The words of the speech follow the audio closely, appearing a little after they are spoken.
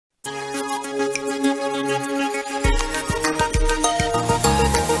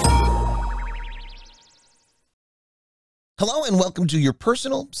Hello and welcome to your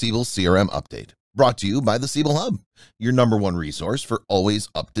personal Siebel CRM update, brought to you by the Siebel Hub, your #1 resource for always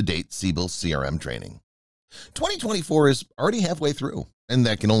up-to-date Siebel CRM training. 2024 is already halfway through, and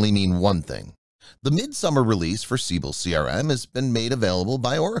that can only mean one thing. The midsummer release for Siebel CRM has been made available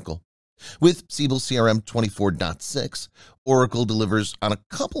by Oracle. With Siebel CRM 24.6, Oracle delivers on a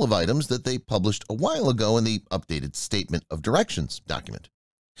couple of items that they published a while ago in the updated Statement of Directions document.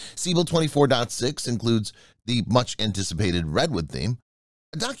 Siebel 24.6 includes the much-anticipated Redwood theme,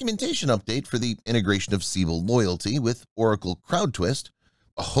 a documentation update for the integration of Siebel Loyalty with Oracle CrowdTwist,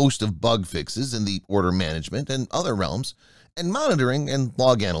 a host of bug fixes in the order management and other realms, and monitoring and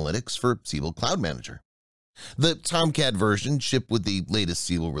log analytics for Siebel Cloud Manager. The Tomcat version shipped with the latest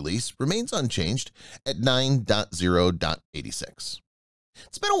Siebel release remains unchanged at 9.0.86.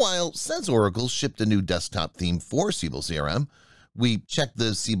 It's been a while since Oracle shipped a new desktop theme for Siebel CRM. We checked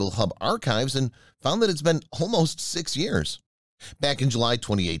the Siebel Hub archives and found that it's been almost 6 years. Back in July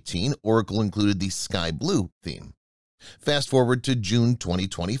 2018, Oracle included the Sky Blue theme. Fast forward to June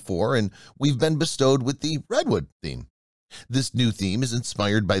 2024, and we've been bestowed with the Redwood theme. This new theme is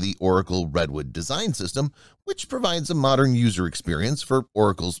inspired by the Oracle Redwood design system, which provides a modern user experience for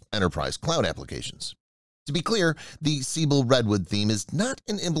Oracle's enterprise cloud applications. To be clear, the Siebel Redwood theme is not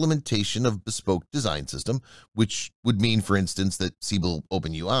an implementation of bespoke design system, which would mean, for instance, that Siebel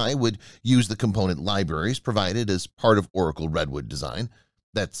OpenUI would use the component libraries provided as part of Oracle Redwood design.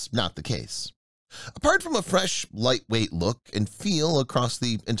 That's not the case. Apart from a fresh, lightweight look and feel across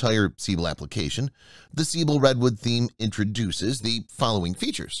the entire Siebel application, the Siebel Redwood theme introduces the following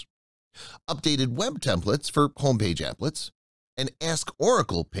features: updated web templates for homepage applets, an Ask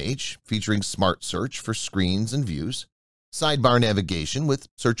Oracle page featuring smart search for screens and views, sidebar navigation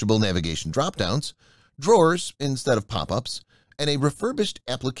with searchable navigation dropdowns, drawers instead of pop-ups, and a refurbished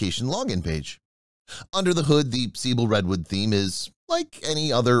application login page. Under the hood, the Siebel Redwood theme is, like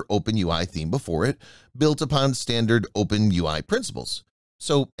any other OpenUI theme before it, built upon standard OpenUI principles,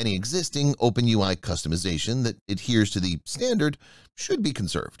 so any existing OpenUI customization that adheres to the standard should be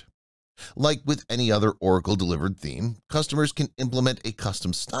conserved. Like with any other Oracle-delivered theme, customers can implement a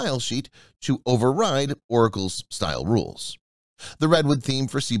custom style sheet to override Oracle's style rules. The Redwood theme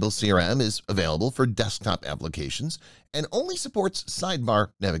for Siebel CRM is available for desktop applications and only supports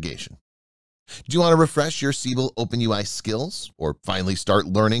sidebar navigation. Do you want to refresh your Siebel OpenUI skills or finally start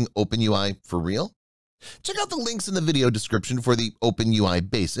learning OpenUI for real? Check out the links in the video description for the OpenUI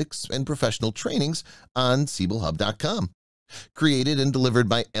basics and professional trainings on SiebelHub.com. Created and delivered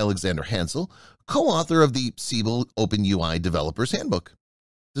by Alexander Hansal, co-author of the Siebel OpenUI Developer's Handbook.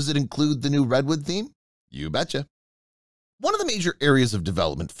 Does it include the new Redwood theme? You betcha. One of the major areas of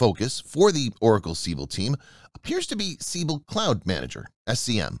development focus for the Oracle Siebel team appears to be Siebel Cloud Manager,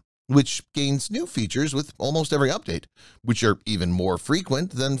 SCM, which gains new features with almost every update, which are even more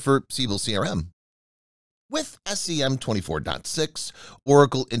frequent than for Siebel CRM. With SCM 24.6,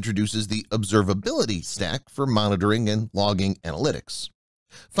 Oracle introduces the observability stack for monitoring and logging analytics.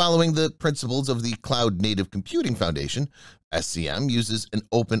 Following the principles of the Cloud Native Computing Foundation, SCM uses an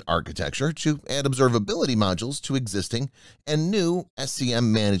open architecture to add observability modules to existing and new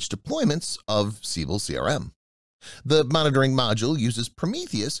SCM-managed deployments of Siebel CRM. The monitoring module uses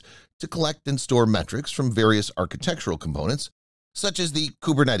Prometheus to collect and store metrics from various architectural components, such as the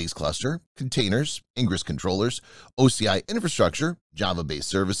Kubernetes cluster, containers, Ingress controllers, OCI infrastructure, Java-based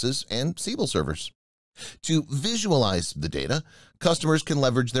services, and Siebel servers. To visualize the data, customers can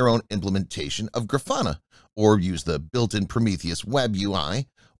leverage their own implementation of Grafana or use the built-in Prometheus Web UI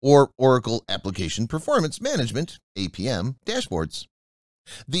or Oracle Application Performance Management (APM) dashboards.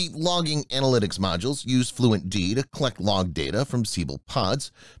 The logging analytics modules use FluentD to collect log data from Siebel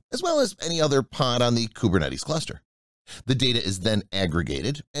pods, as well as any other pod on the Kubernetes cluster. The data is then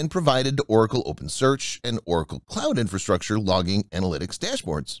aggregated and provided to Oracle OpenSearch and Oracle Cloud Infrastructure logging analytics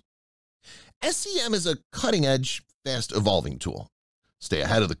dashboards. SCM is a cutting-edge, fast-evolving tool. Stay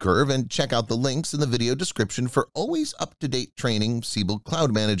ahead of the curve and check out the links in the video description for always up-to-date training Siebel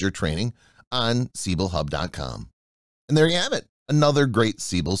Cloud Manager training on SiebelHub.com. And there you have it, another great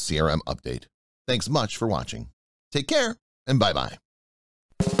Siebel CRM update. Thanks much for watching. Take care and bye-bye.